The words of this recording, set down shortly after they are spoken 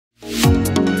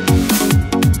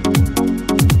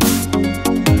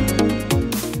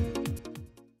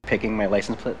picking my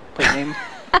license plate name.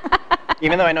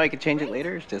 Even though I know I could change it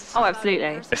later, it's just... Oh, absolutely.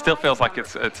 It still feels like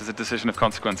it's a decision of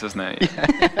consequence, isn't it?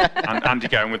 Yeah. And Andy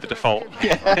going with the default.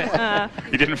 Yeah.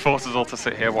 He didn't force us all to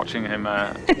sit here watching him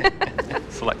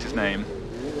select his name.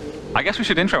 I guess we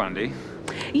should intro Andy.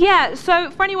 Yeah,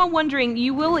 so for anyone wondering,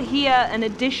 you will hear an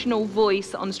additional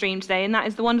voice on stream today, and that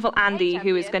is the wonderful Andy,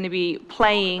 who is going to be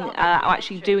playing, or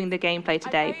actually doing the gameplay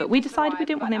today. But we decided we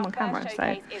didn't want him on camera,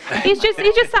 so he's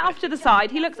just sat off to the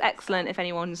side. He looks excellent. If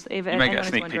anyone's, you may get a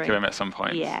sneak peek of him at some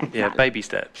point. Yeah, exactly. Yeah, baby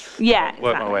steps. Yeah, exactly.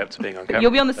 Work my way up to being on camera.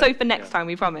 You'll be on the sofa next time,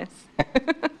 we promise.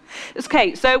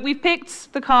 Okay, so we've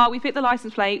picked the car, we picked the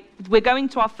license plate. We're going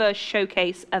to our first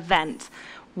showcase event.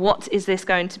 What is this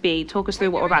going to be? Talk us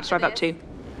through what we're about to drive up to.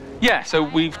 Yeah, so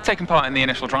we've taken part in the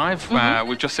initial drive.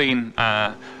 We've just seen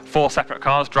 4 separate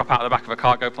cars drop out of the back of a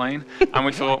cargo plane, and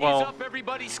we thought, well,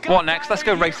 what next? Let's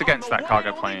go race against that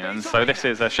cargo plane. And so this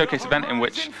is a showcase event in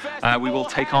which we will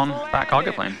take on that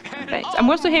cargo plane. Perfect. And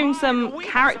we're also hearing some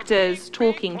characters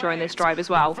talking during this drive as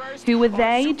well. Who were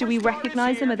they? Do we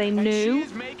recognize them? Are they new?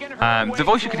 The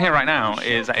voice you can hear right now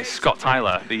is Scott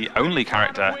Tyler, the only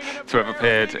character to have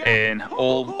appeared in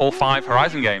all 5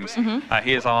 Horizon games.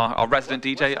 He is our resident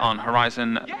DJ on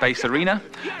Horizon Base Arena.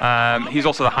 He's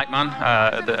also the hype man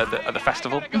at the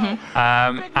festival.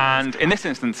 And in this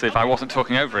instance, if I wasn't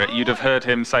talking over it, you'd have heard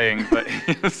him saying that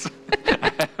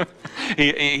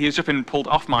he's just been pulled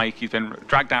off mic. He's been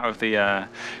dragged out of the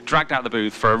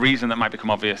booth for a reason that might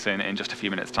become obvious in just a few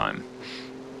minutes' time.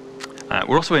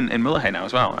 We're also in Mullahay now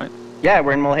as well, right? Yeah,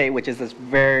 we're in Mullahay, which is this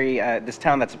this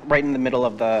town that's right in the middle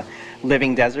of the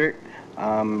living desert.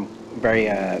 Very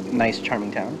nice,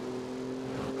 charming town.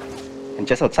 And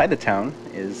just outside the town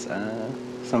is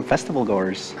some festival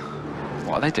goers.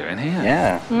 What are they doing here?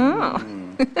 Yeah. Oh.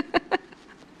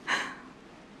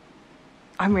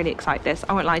 I'm really excited this.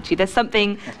 I won't lie to you. There's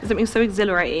something so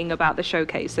exhilarating about the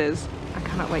showcases. I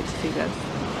cannot wait to see this.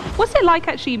 What's it like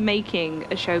actually making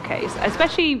a showcase,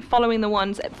 especially following the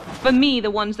ones, for me, the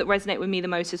ones that resonate with me the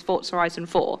most is Forza Horizon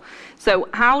 4. So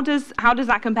how does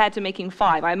that compare to making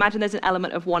 5? I imagine there's an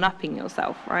element of one-upping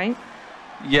yourself, right?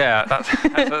 Yeah, that's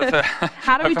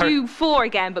how do we do 4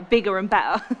 again, but bigger and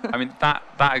better? I mean, that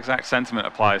exact sentiment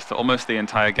applies to almost the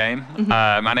entire game,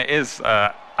 and it is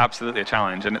absolutely a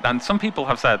challenge. And some people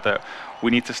have said that we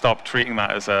need to stop treating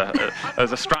that as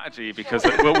a strategy, because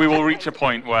we will reach a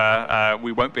point where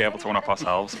we won't be able to one-up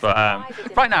ourselves. But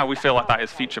right now, we feel like that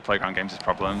is future Playground Games'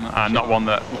 problem, and not one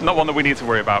that we need to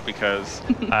worry about, because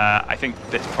I think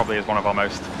this probably is one of our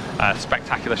most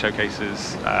spectacular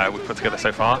showcases we've put together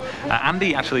so far.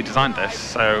 Andy actually designed this,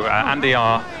 so Andy,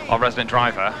 our resident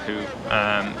driver, who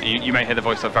you may hear the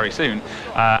voice of very soon,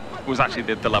 was actually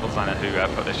the level designer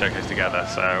who put this showcase together.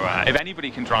 So if anybody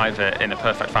can drive it in a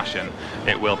perfect fashion,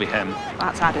 it will be him.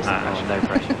 That's added some pressure. No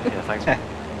pressure. Yeah, thanks.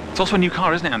 It's also a new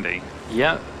car, isn't it, Andy?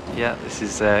 Yeah. This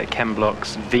is Ken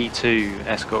Block's V2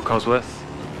 Escort Cosworth.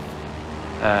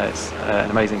 It's an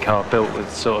amazing car built with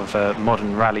sort of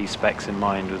modern rally specs in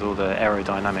mind, with all the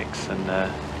aerodynamics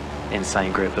and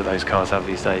insane grip that those cars have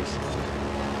these days.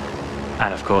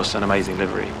 And of course, an amazing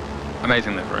livery.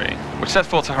 Amazing livery, which says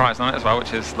Forza Horizon on it as well,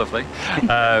 which is lovely.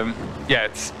 Yeah,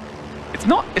 it's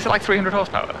not. Is it like 300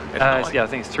 horsepower? Yeah, I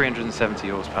think it's 370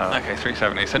 horsepower. Okay,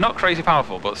 370. So not crazy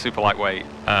powerful, but super lightweight,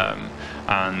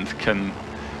 and can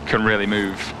really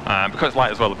move. Because it's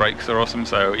light as well, the brakes are awesome.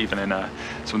 So even in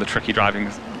some of the tricky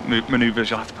driving maneuvers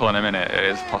you'll have to pull in a minute, it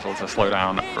is possible to slow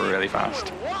down really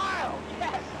fast.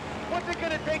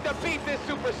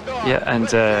 Yeah, and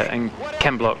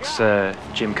Ken Block's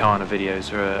Gymkhana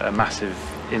videos are a massive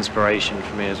inspiration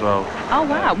for me as well. Oh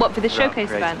wow! What, for the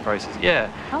showcase event? Process. Yeah,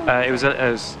 it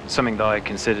was something that I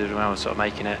considered when I was sort of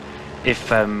making it. If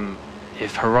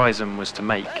Horizon was to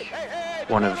make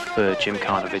one of the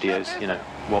Gymkhana videos, you know,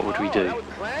 what would we do?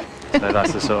 So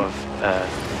that's the sort of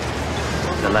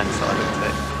the lens that I looked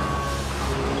at.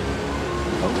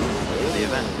 The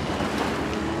event.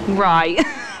 Right.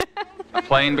 A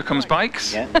plane becomes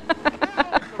bikes. Yeah.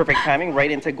 Perfect timing,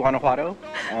 right into Guanajuato,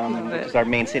 which is our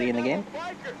main city in the game.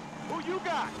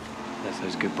 There's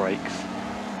those good brakes.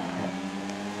 Yeah.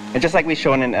 And just like we've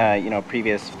shown in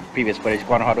previous footage,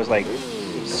 Guanajuato is like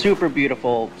super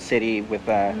beautiful city with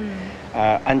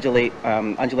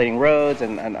undulating roads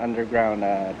and an underground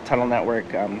tunnel network.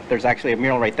 There's actually a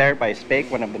mural right there by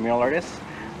Spake, one of the mural artists,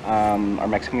 our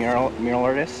Mexican mural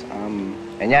artists.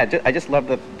 And yeah, I just love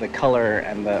the color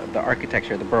and the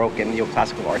architecture, the Baroque and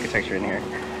neoclassical architecture in here.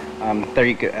 There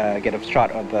you get a shot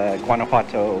of the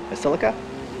Guanajuato Basilica.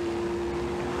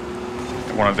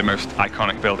 One of the most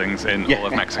iconic buildings in all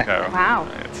of Mexico. Wow.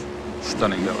 It's a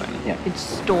stunning building. Yeah. Could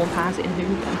storm past it in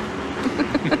Hoover.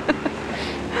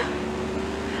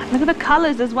 Look at the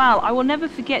colours as well. I will never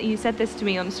forget you said this to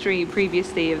me on stream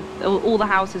previously, of all the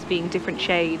houses being different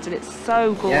shades, and it's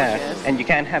so gorgeous. Yeah, and you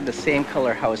can't have the same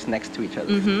color house next to each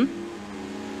other.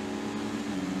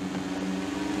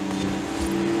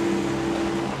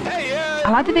 I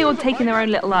like that they all taking their own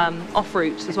little off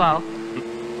routes as well,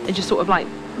 and just sort of like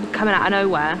coming out of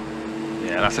nowhere.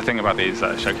 Yeah, that's the thing about these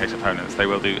showcase opponents. They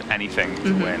will do anything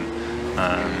to win.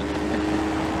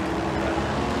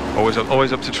 Always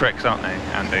up to tricks, aren't they,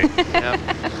 Andy? Yep.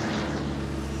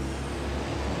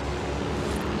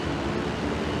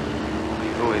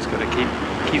 You've always got to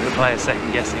keep the player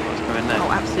second guessing what's coming next.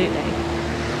 Oh, absolutely.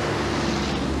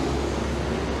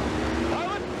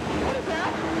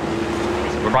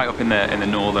 So we're right up in the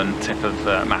northern tip of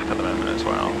the map at the moment as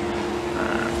well.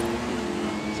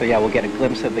 So yeah, we'll get a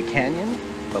glimpse of the canyon,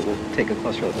 but we'll take a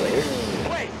closer look later.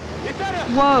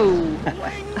 Whoa!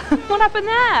 What happened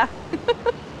there?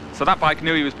 So that bike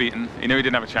knew he was beaten. He knew he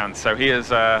didn't have a chance. So he has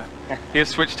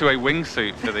switched to a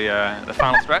wingsuit for the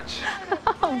final stretch.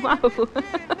 Oh wow!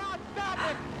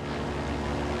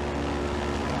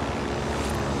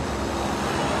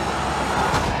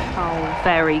 Oh,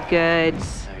 very good.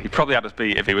 He probably had us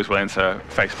beat if he was willing to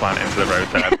face plant into the road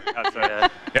there.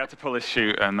 He had to pull his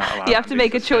chute, and that allowed You have to Andy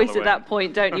make a steal choice the at that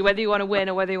point, don't you? Whether you want to win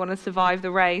or whether you want to survive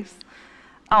the race.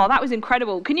 Oh, that was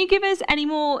incredible. Can you give us any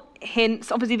more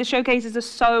hints? Obviously, the showcases are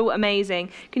so amazing.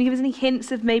 Can you give us any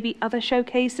hints of maybe other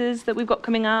showcases that we've got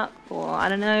coming up? Or, I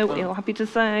don't know, what you're happy to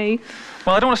say?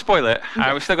 Well, I don't want to spoil it.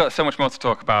 We've still got so much more to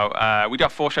talk about. We do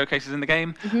have 4 showcases in the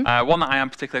game. One that I am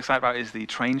particularly excited about is the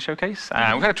train showcase.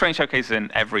 We've had a train showcase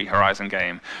in every Horizon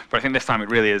game, but I think this time it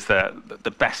really is the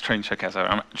best train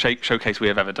showcase we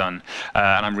have ever done,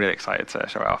 and I'm really excited to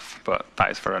show it off, but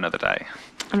that is for another day.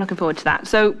 I'm looking forward to that.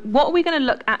 So what are we going to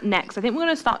look at next? I think we're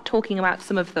going to start talking about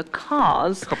some of the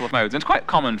cars. A couple of modes. And it's quite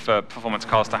common for performance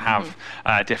cars to have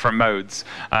different modes,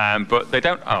 but they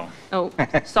don't. Oh,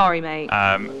 sorry, mate.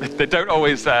 They don't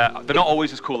always. They're not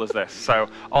always as cool as this. So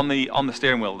on the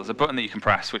steering wheel, there's a button that you can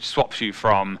press which swaps you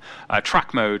from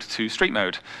track mode to street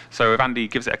mode. So if Andy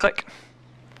gives it a click.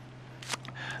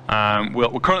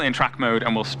 We're currently in track mode,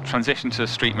 and we'll transition to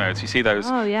street mode. So you see those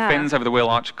fins over the wheel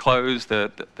arch close,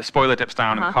 the spoiler dips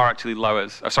down, and the car actually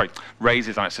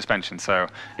raises on its suspension. So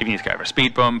if you need to get over a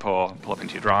speed bump or pull up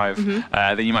into your drive,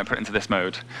 then you might put it into this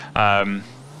mode.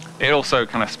 It also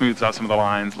kind of smooths out some of the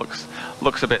lines,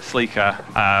 looks a bit sleeker.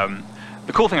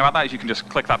 The cool thing about that is you can just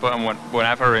click that button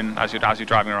whenever as you're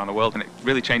driving around the world, and it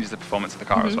really changes the performance of the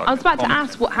car as well. I was about to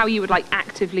ask how you would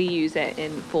actively use it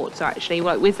in Forza actually.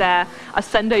 Was there a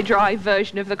Sunday drive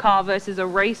version of the car versus a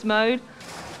race mode?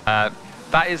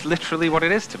 That is literally what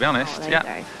it is, to be honest.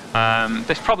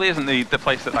 This probably isn't the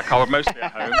place that car would mostly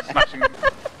at home, smashing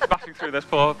through this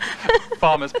poor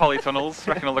farmer's polytunnels,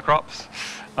 wrecking all the crops.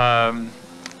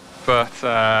 But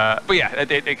yeah,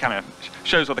 it kind of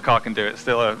shows what the car can do. It's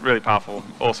still a really powerful,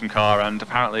 awesome car, and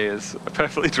apparently is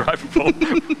perfectly drivable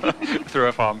through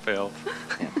a farm field.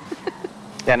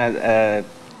 And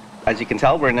as you can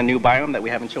tell, we're in a new biome that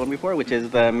we haven't shown before, which is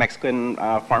the Mexican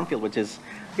farm field, which is,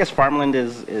 I guess, farmland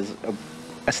is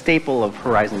a staple of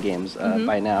Horizon games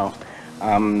by now.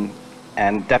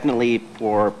 And definitely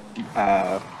for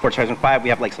Forza Horizon 5, we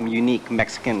have some unique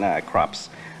Mexican crops,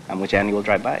 which Andy will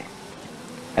drive by.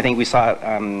 I think we saw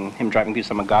him driving through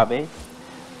some agave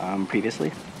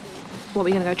previously. What, are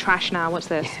we going to go trash now? What's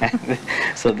this?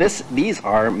 So these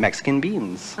are Mexican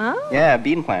beans. Oh. Yeah,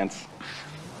 bean plants.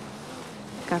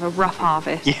 Have a rough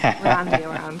harvest.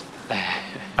 Around.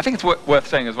 I think it's worth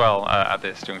saying as well at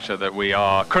this juncture that we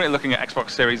are currently looking at Xbox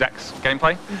Series X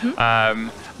gameplay,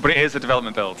 but it is a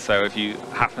development build. So if you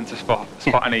happen to spot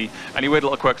any weird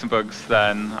little quirks and bugs,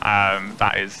 then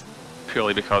that is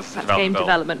purely because it's that's game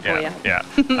development for you. Yeah.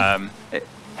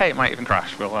 Hey, it might even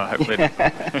crash. We'll hopefully.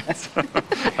 Let's not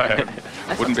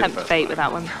tempt fate with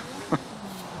that one.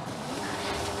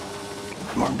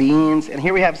 More beans, and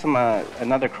here we have some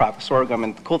another crop, sorghum.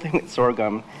 And the cool thing with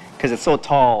sorghum, because it's so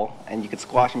tall and you could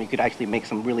squash them, you could actually make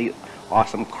some really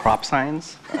awesome crop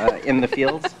signs in the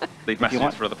fields. Leave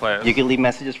messages for other players. You can leave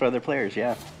messages for other players,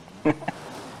 yeah.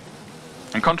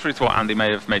 And contrary to what Andy may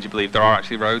have made you believe, there are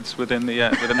actually roads within the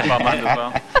farmland as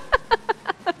well.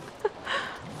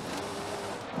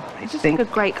 It's just a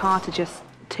great car to just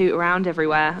toot around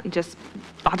everywhere and just,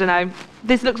 I don't know.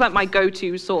 This looks like my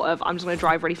go-to sort of, I'm just going to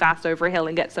drive really fast over a hill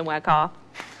and get somewhere car.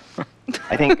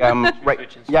 I think,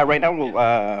 right now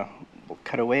we'll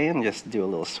cut away and just do a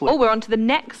little switch. Oh, we're on to the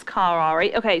next car,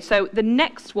 Ari. Okay, so the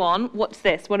next one, what's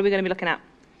this? What are we going to be looking at?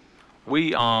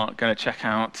 We are going to check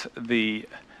out the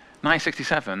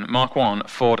 967 Mark I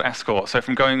Ford Escort. So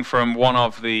from going from one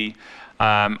of the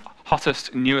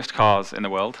hottest, newest cars in the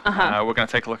world. We're going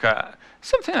to take a look at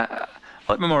something a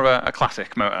little bit more of a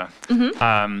classic motor.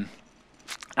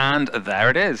 And there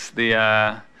it is,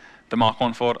 the Mark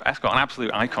 1 Ford Escort, an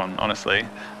absolute icon, honestly.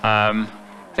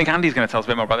 I think Andy's going to tell us a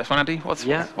bit more about this one. Andy, what's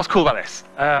cool about this?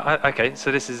 Okay,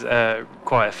 so this is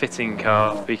quite a fitting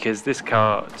car because this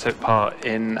car took part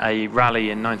in a rally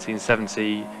in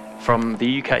 1970 from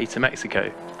the UK to Mexico.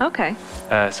 Okay.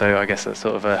 So I guess that's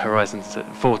sort of a Horizon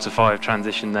 4 to 5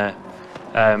 transition there.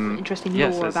 Interesting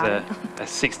lore about it. A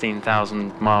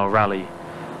 16,000-mile rally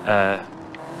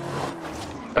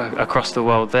across the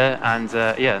world there, and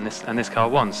and this car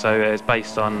won. So it's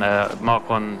based on Mark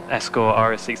 1 Escort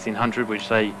RS 1600, which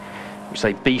they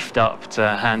beefed up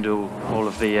to handle all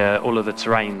of the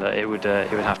terrain that it would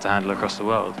have to handle across the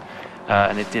world,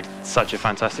 and it did such a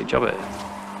fantastic job at it.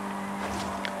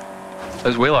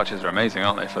 Those wheel arches are amazing,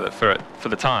 aren't they? For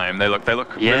the time, they look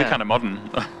really kind of modern.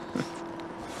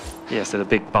 Yeah, so the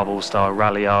big bubble style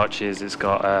rally arches. It's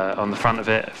got on the front of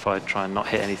it, if I try and not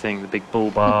hit anything, the big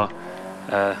bull bar.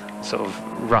 Sort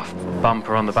of rough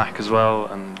bumper on the back as well,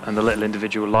 and the little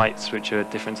individual lights which are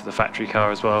different to the factory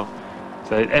car as well.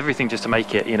 So everything just to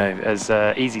make it, as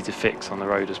easy to fix on the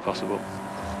road as possible.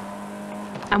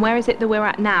 And where is it that we're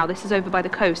at now? This is over by the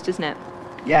coast, isn't it?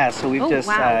 Yeah, so we've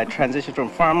transitioned from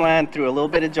farmland through a little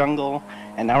bit of jungle,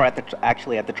 and now we're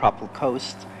actually at the tropical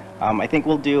coast. I think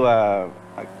we'll do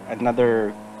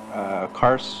another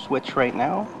car switch right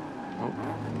now.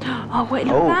 Oh, wait,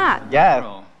 look at that.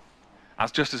 Yeah.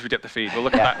 That's just as we dip the feed. We'll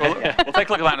look at that. We'll take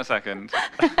a look at that in a second.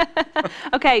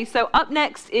 Okay, so up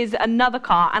next is another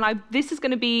car, and this is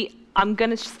going to be, I'm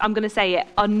gonna say it,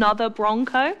 another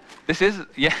Bronco. This is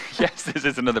this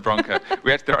is another Bronco.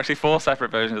 There are actually 4 separate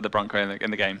versions of the Bronco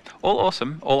in the game. All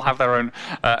awesome. All have their own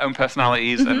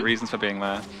personalities and reasons for being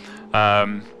there.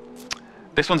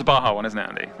 This one's a Baja one, isn't it,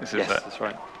 Andy? Yes, that's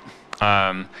right.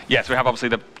 So we have obviously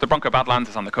the Bronco Badlands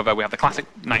is on the cover. We have the classic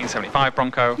 1975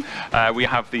 Bronco. We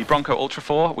have the Bronco Ultra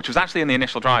 4, which was actually in the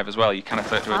initial drive as well. You kind of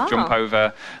start to jump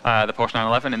over the Porsche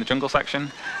 911 in the jungle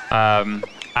section.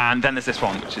 And then there's this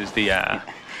one, which is the...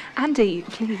 Andy,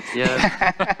 please.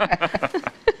 Yeah.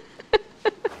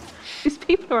 These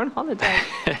people are on holiday.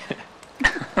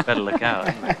 Better look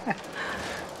out.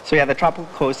 So yeah, the tropical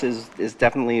coast is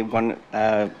definitely one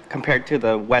compared to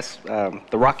the west, the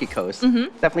rocky coast.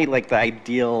 Definitely like the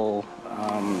ideal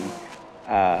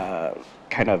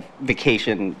kind of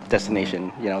vacation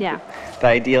destination. The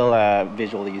ideal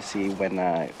visual that you see when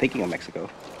thinking of Mexico.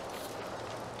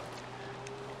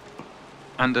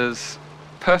 And as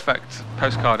perfect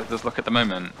postcard it does look at the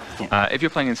moment, if you're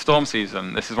playing in storm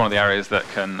season, this is one of the areas that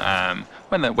can,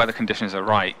 when the weather conditions are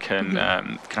right, can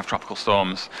have tropical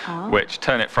storms, which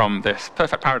turn it from this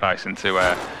perfect paradise into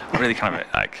a really kind of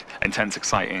like intense,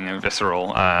 exciting, and visceral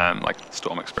like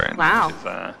storm experience. Wow! Which is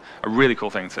a really cool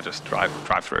thing to just drive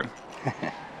through.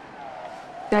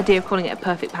 The idea of calling it a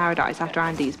perfect paradise after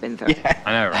Andy's been through. Yeah.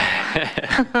 I know,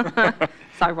 right?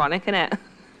 It's ironic, isn't it?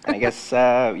 And I guess,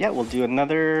 we'll do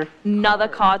another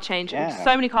car change. Yeah.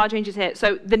 So many car changes here.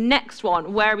 So the next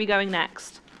one, where are we going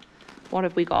next? What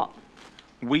have we got?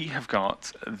 We have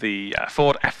got the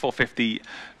Ford F450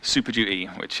 Super Duty,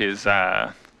 which is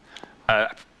a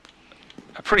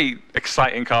pretty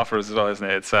exciting car for us as well, isn't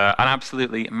it? It's an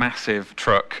absolutely massive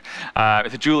truck.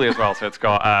 It's a dually as well, so it's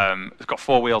got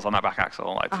 4 wheels on that back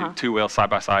axle, like two wheels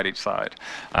side by side each side.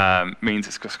 Means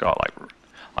it's just got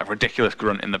like ridiculous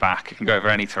grunt in the back. It can go over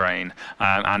any terrain,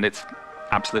 and it's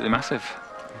absolutely massive.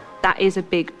 That is a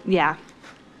big, yeah.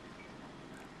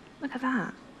 Look at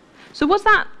that. So what's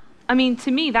that? I mean,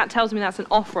 to me, that tells me that's an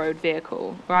off-road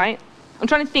vehicle, right? I'm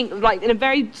trying to think, like, in a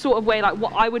very sort of way, like,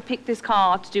 what I would pick this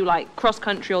car to do, like,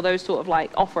 cross-country or those sort of,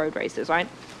 like, off-road races, right?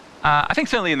 I think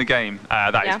certainly in the game,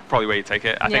 that is probably where you take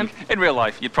it. I think in real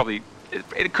life, you'd probably...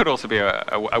 It could also be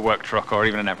a work truck or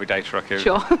even an everyday truck if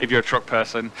you're a truck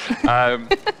person.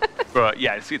 But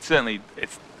yeah, it's certainly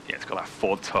it's got that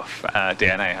Ford Tough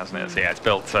DNA, hasn't it? So yeah, it's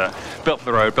built for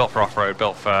the road, built for off-road,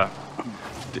 built for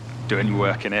doing your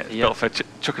work in it, built for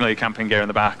chucking all your camping gear in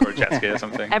the back or a jet ski or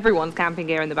something. Everyone's camping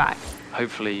gear in the back.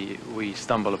 Hopefully we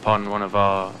stumble upon one of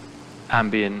our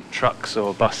ambient trucks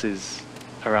or buses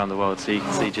around the world so you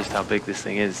can see just how big this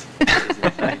thing is.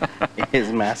 It is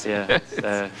massive. Yeah.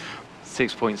 It's,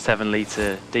 6.7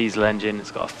 litre diesel engine.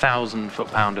 It's got 1,000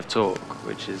 foot-pound of torque,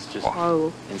 which is just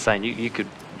insane. You could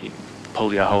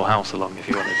pull your whole house along if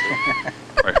you wanted to.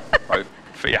 right.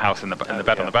 Fit your house in the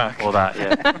bed on the back. Or that,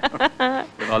 yeah.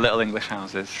 With our little English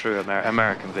houses. True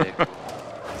American vehicle.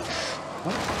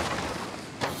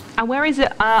 And where is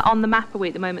it on the map are we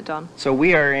at the moment, Don? So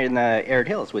we are in Arid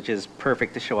Hills, which is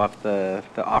perfect to show off the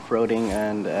off-roading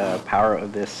and power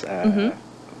of this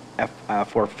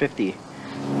F450.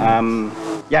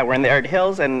 Yeah, we're in the Arid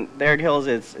Hills, and the Arid Hills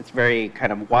it's very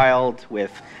kind of wild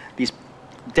with these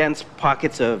dense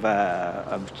pockets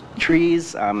of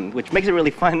trees, which makes it really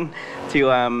fun to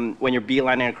when you're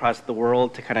beelining across the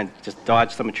world to kind of just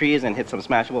dodge some trees and hit some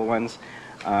smashable ones.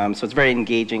 So it's a very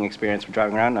engaging experience for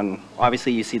driving around, and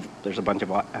obviously you see there's a bunch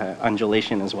of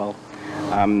undulation as well.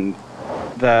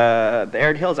 The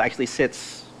Arid Hills actually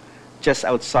sits just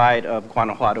outside of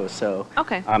Guanajuato, so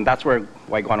okay. That's why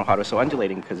Guanajuato is so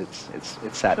undulating, because it's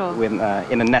sat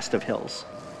in a nest of hills.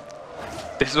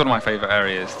 This is one of my favorite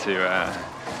areas to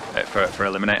for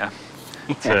Eliminator.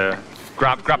 To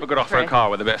grab a good off-road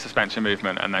car with a bit of suspension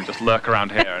movement, and then just lurk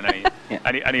around here, and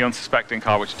any unsuspecting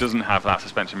car which doesn't have that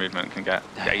suspension movement can get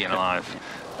eaten alive.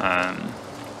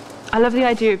 I love the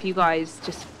idea of you guys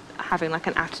just having like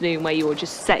an afternoon where you all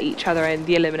just set each other in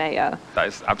the Eliminator. That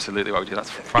is absolutely what we do. That's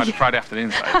Friday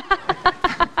afternoon.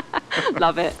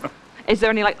 Love it. Is there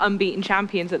any like unbeaten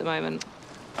champions at the moment?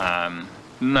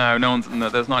 No,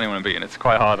 there's not anyone unbeaten. It's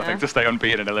quite hard, I think, to stay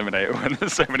unbeaten in Eliminator when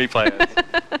there's so many players.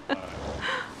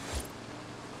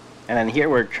 And then here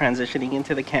we're transitioning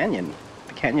into the canyon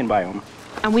biome.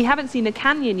 And we haven't seen the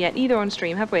canyon yet either on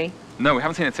stream, have we? No, we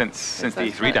haven't seen it since the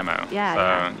E3 demo. Yeah.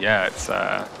 So yeah,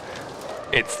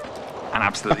 it's an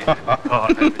absolutely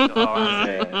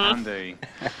Andy.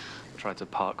 Tried to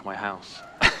park my house.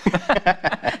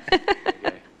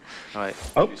 Right.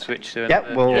 Oh, switch to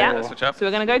we'll switch up. So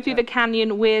we're going to go through the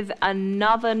canyon with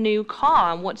another new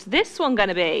car. And what's this one going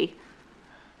to be?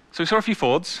 So we saw a few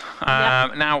Fords.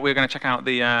 Now we're going to check out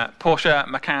the Porsche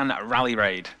Macan Rally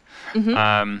Raid.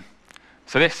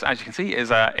 So this, as you can see, is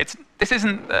this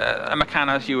isn't a Macan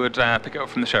as you would pick it up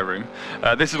from the showroom.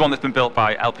 This is one that's been built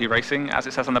by LP Racing, as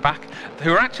it says on the back,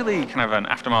 who are actually kind of an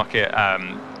aftermarket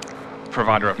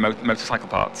provider of motorcycle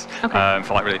parts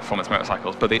for like really performance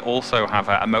motorcycles. But they also have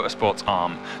a motorsports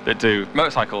arm that do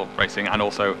motorcycle racing and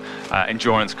also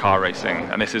endurance car racing.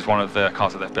 And this is one of the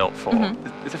cars that they've built for.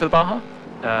 Is it for the Baja?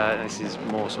 This is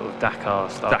more sort of Dakar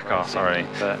style. Dakar, racing, sorry.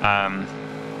 But,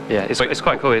 yeah, it's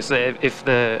quite cool. It's, if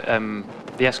the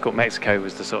Escort Mexico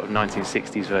was the sort of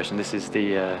 1960s version, this is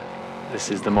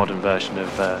the modern version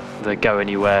of the go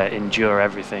anywhere, endure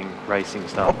everything racing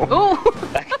style.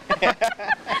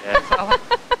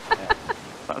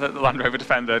 The Land Rover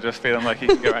Defender just feeling like he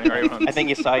can go anywhere he wants. I think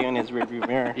he saw you in his rearview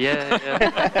mirror. Yeah.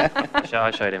 I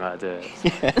showed him how to do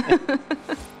it.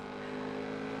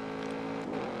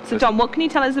 So Don, what can you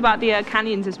tell us about the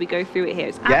canyons as we go through it here?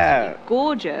 It's absolutely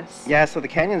gorgeous. Yeah, so the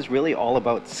canyon's really all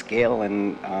about scale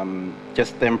and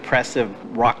just the impressive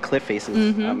rock cliff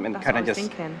faces. And kind of just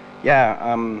thinking.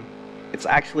 Yeah, it's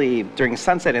actually during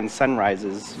sunset and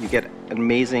sunrises you get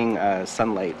amazing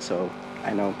sunlight. So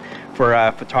I know for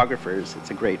photographers it's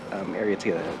a great area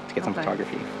to get some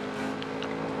photography.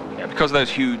 Yeah, because of those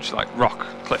huge like rock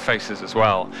cliff faces as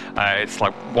well, it's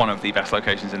like one of the best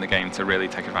locations in the game to really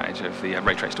take advantage of the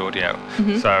ray traced audio.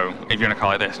 So if you're in a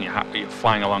car like this and you're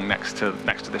flying along next to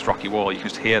this rocky wall, you can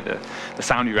just hear the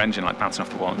sound of your engine like bouncing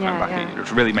off the wall and coming back at you,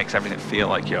 which really makes everything feel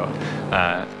like you're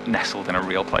nestled in a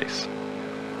real place.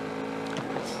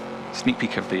 Sneak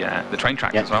peek of the train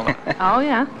tracks as well. Oh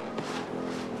yeah.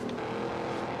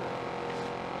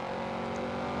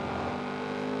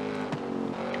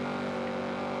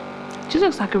 Just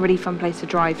looks like a really fun place to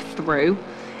drive through.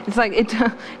 It's like,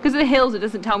 because of the hills, it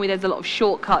doesn't tell me there's a lot of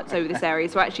shortcuts over this area,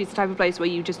 so actually it's the type of place where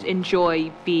you just enjoy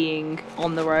being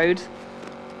on the road.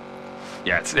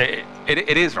 Yeah,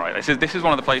 it is right. This is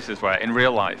one of the places where in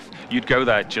real life you'd go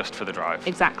there just for the drive.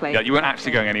 Exactly. Yeah, you weren't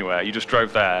actually going anywhere. You just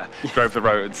drove there, drove the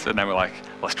roads, and then we're like,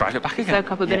 let's drive it back again.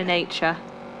 Soak up a bit of nature.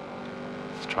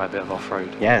 Let's try a bit of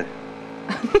off-road. Yeah.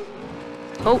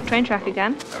 Oh, train track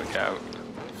again. There we go.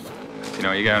 You know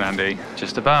where you're going, Andy.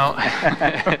 Just about.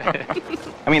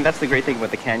 I mean, that's the great thing about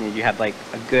the canyon. You have like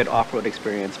a good off-road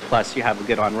experience, plus you have a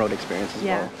good on-road experience as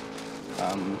well.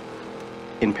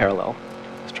 In parallel.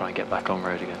 Let's try and get back on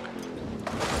road again.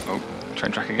 Oh,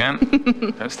 train track again.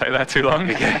 Don't stay there too long.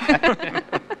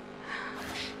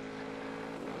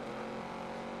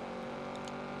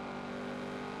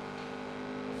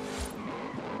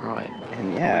 Right.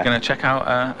 And yeah. We're going to check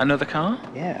out another car.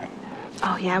 Yeah.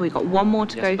 Oh yeah, we've got one more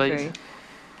to go through.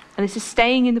 And this is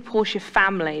staying in the Porsche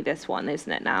family, this one,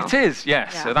 isn't it now? It is,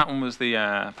 yes. Yeah. So that one was the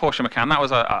Porsche Macan. That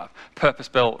was a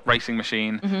purpose-built racing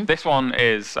machine. This one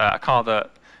is a car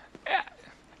that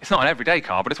it's not an everyday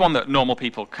car, but it's one that normal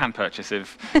people can purchase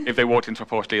if they walked into a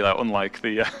Porsche dealer, unlike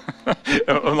the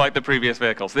unlike the previous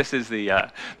vehicles. This is the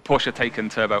Porsche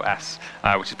Taycan Turbo S,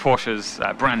 which is Porsche's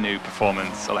brand new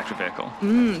performance electric vehicle.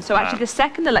 So actually the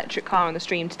second electric car on the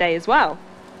stream today as well.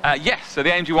 Yes, so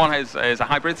the AMG-ONE is a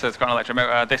hybrid, so it's got an electric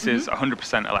motor. This is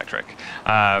 100% electric,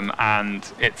 and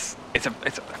it's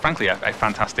frankly a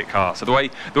fantastic car. So the way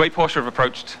Porsche have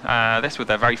approached this with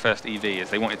their very first EV is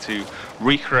they wanted to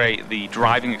recreate the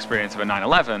driving experience of a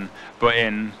 911, but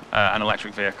in an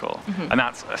electric vehicle, and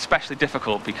that's especially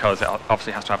difficult because it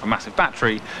obviously has to have a massive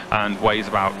battery and weighs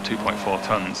about 2.4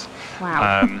 tons.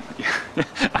 Wow.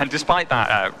 And despite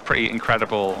that pretty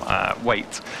incredible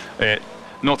weight, it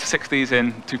 0 to 60s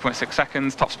in 2.6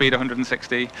 seconds, top speed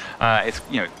 160. It's,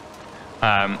 you know,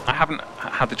 I haven't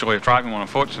had the joy of driving one,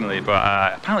 unfortunately, but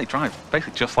apparently drives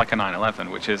basically just like a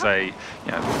 911, which is a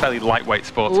fairly lightweight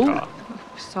sports car.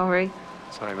 Sorry.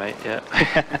 Sorry, mate. Yeah.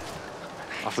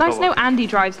 It's nice to know Andy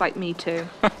drives like me too.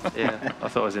 Yeah, I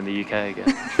thought I was in the UK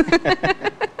again.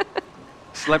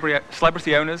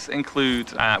 Celebrity owners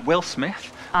include Will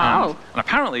Smith. And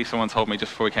apparently, someone told me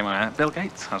just before we came on air, Bill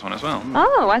Gates has one as well.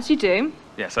 Oh, as you do.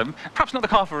 Yeah, so perhaps not the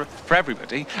car for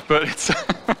everybody, but it's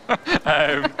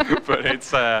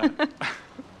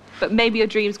But maybe your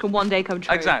dreams can one day come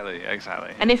true. Exactly.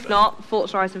 And if not,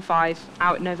 Forza Horizon 5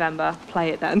 out in November. Play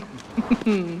it then.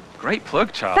 Great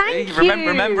plug, Charlie. Thank you.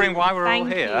 Remembering why we're all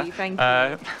here. Thank you.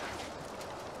 I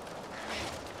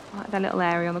like that little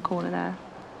area on the corner there.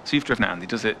 So you've driven it, Andy.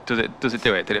 Does it do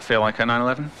it? Did it feel like a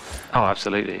 911? Oh,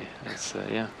 absolutely. It's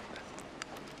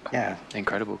Yeah.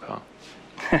 incredible car.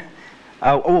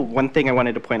 One thing I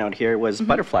wanted to point out here was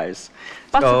butterflies.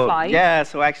 Butterflies? So, yeah,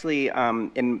 so actually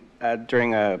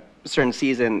during a certain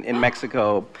season in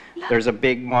Mexico, there's a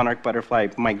big monarch butterfly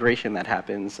migration that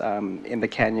happens in the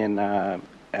canyon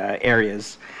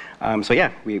areas. So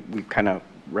yeah, we kind of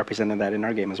represented that in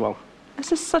our game as well.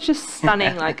 This is such a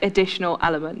stunning additional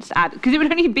element to add, because it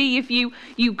would only be if you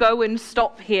go and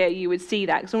stop here you would see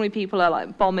that, because normally people are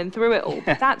like bombing through it all.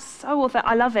 But that's so authentic.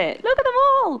 I love it. Look at them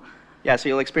all. Yeah, so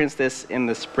you'll experience this in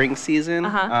the spring season,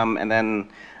 and then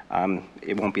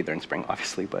it won't be there in spring,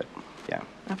 obviously, but yeah.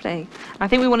 Lovely. I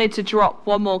think we wanted to drop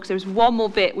one more, because there was one more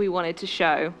bit we wanted to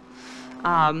show.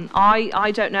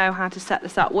 I don't know how to set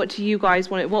this up. What do you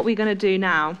guys want? What are we going to do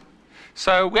now?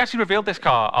 So we actually revealed this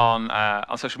car on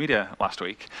social media last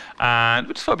week, and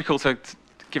we just thought it'd be cool to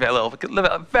give it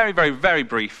a very, very, very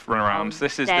brief run around.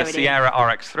 This is the Sierra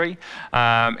RX3.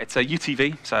 It's a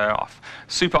UTV, so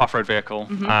super off-road vehicle,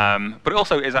 but it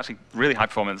also is actually really high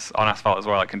performance on asphalt as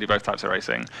well. It can do both types of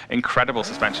racing. Incredible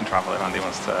suspension travel if Andy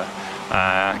wants to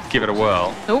give it a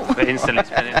whirl. But instantly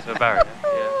spin into a barrier.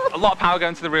 Yeah. A lot of power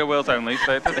going to the rear wheels only,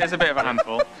 so it's a bit of a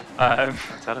handful.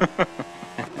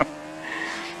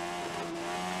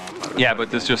 Yeah,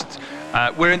 but there's just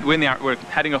we're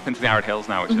heading up into the arid hills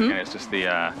now, which again is just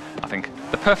I think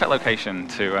the perfect location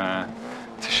to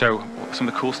show some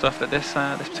of the cool stuff that this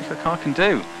particular car can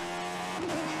do.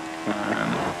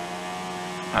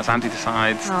 As Andy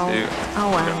decides to.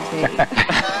 Oh,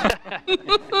 Andy.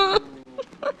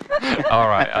 All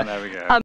right, and there we go.